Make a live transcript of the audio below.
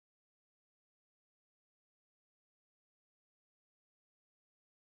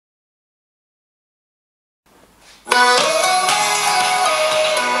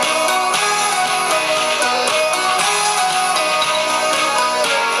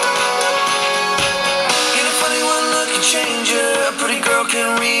change you. A pretty girl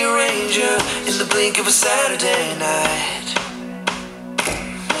can rearrange you in the blink of a Saturday night.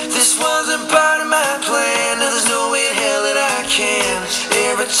 This wasn't part of my plan, and there's no way in hell that I can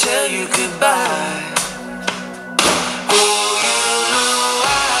ever tell you goodbye.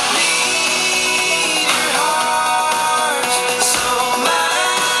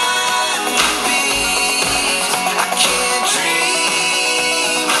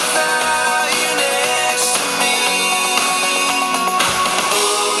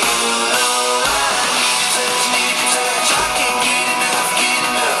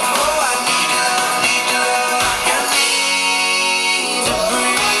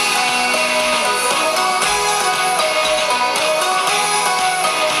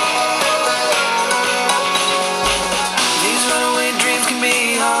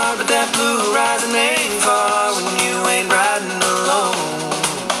 But that blue horizon ain't far when you ain't riding alone.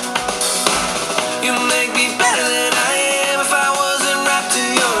 You make me better than I am. If I wasn't wrapped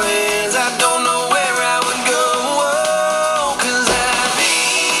in your hands, I don't know where I would go. Oh, 'cause I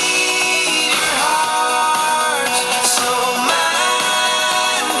need your heart so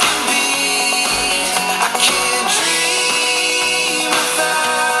mine can beat. I can't dream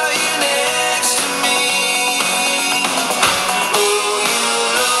without you next to me.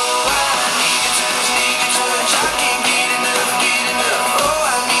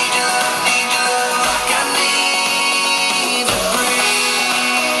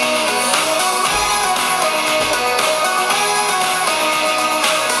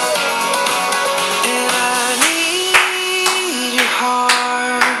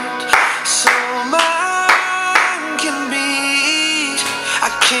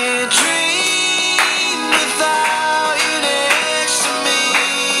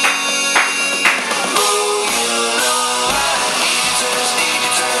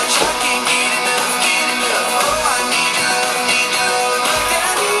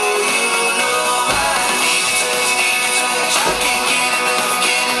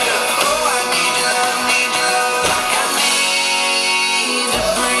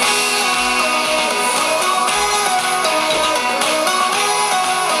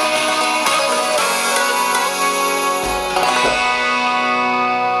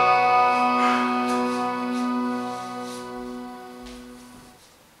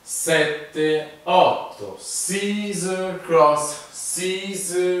 Sette, otto, scissor, cross,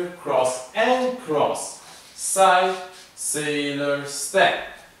 and cross, side, sailor, step,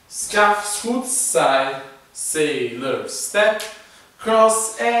 scuff, scoot, side, sailor, step,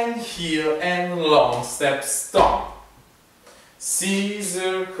 cross and heel and long step, stomp,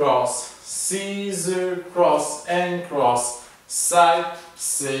 scissor, cross and cross, side,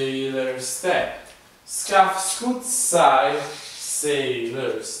 sailor, step, scuff, scoot, side,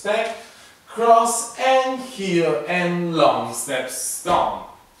 sailor, step, cross and heel and long step, stomp.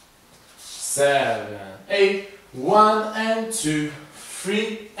 7, 8, 1 and 2,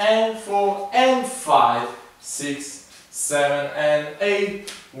 3 and 4 and 5, 6, 7 and 8,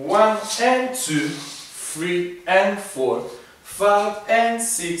 1 and 2, 3 and 4, 5 and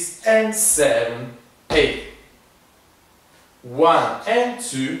 6 and 7, 8. 1 and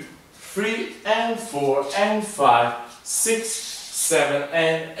 2, 3 and 4 and 5, 6, 7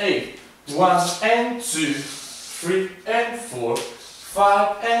 and 8, 1 and 2, 3 and 4,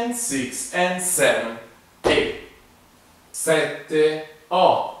 5 and 6 and 7, 8. 7, 8,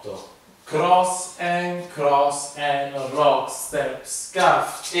 cross and rock, step,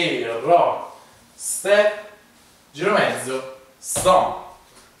 scuff e rock, step, giro mezzo, stomp,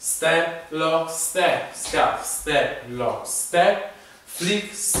 step, lock, step, scuff, step, lock, step,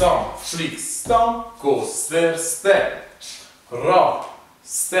 flick, stomp, coaster, step, rock,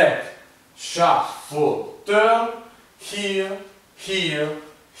 step, shuffle, turn, heel,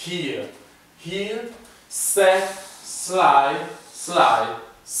 step, slide,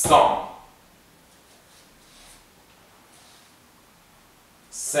 stomp.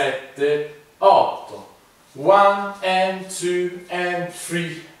 7, 8, 1 and 2 and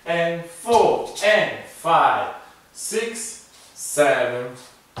 3 and 4 and 5, 6, 7,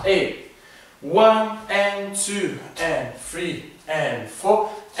 8. 1 and 2 and 3 and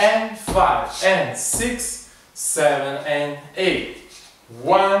 4 and 5 and 6, 7 and 8.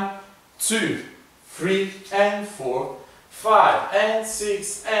 1, 2, 3 and 4, 5 and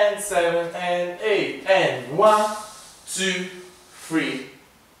 6 and 7 and 8 and 1, 2, 3,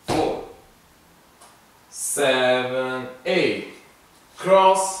 4. 7, 8.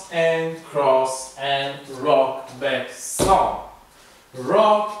 Cross and rock back stomp.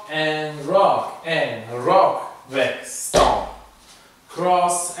 Rock and rock back stomp.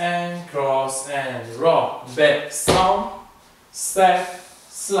 cross and rock, back, stomp, step,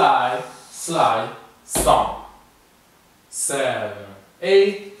 slide, slide, stomp. 7,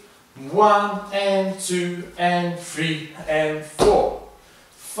 8, 1 and 2 and 3 and 4,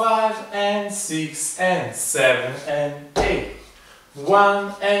 5 and 6 and 7 and 8,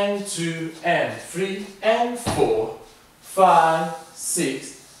 1 and 2 and 3 and 4, 5, 6,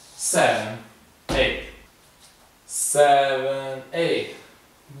 7, 8. 7, 8.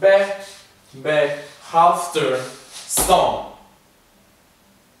 Back, back, half turn, stomp.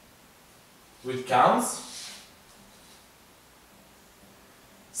 With counts.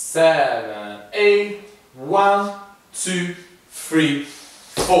 7, 8, 1, 2, 3,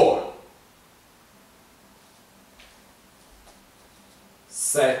 4.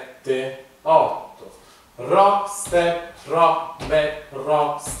 7, 8. Rock, step, rock, back,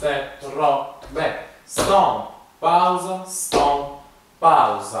 rock, step, rock, back. Stomp, pausa,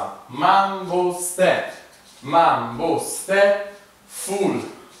 mambo, step, full,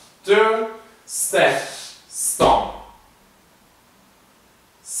 turn, step, stomp.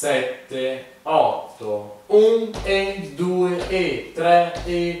 7, 8, 1 e 2 e 3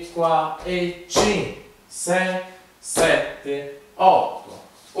 e 4 e 5, 6, 7, 8,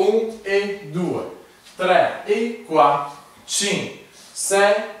 1 e 2, 3 e 4, 5,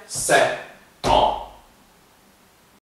 6, 7, 8.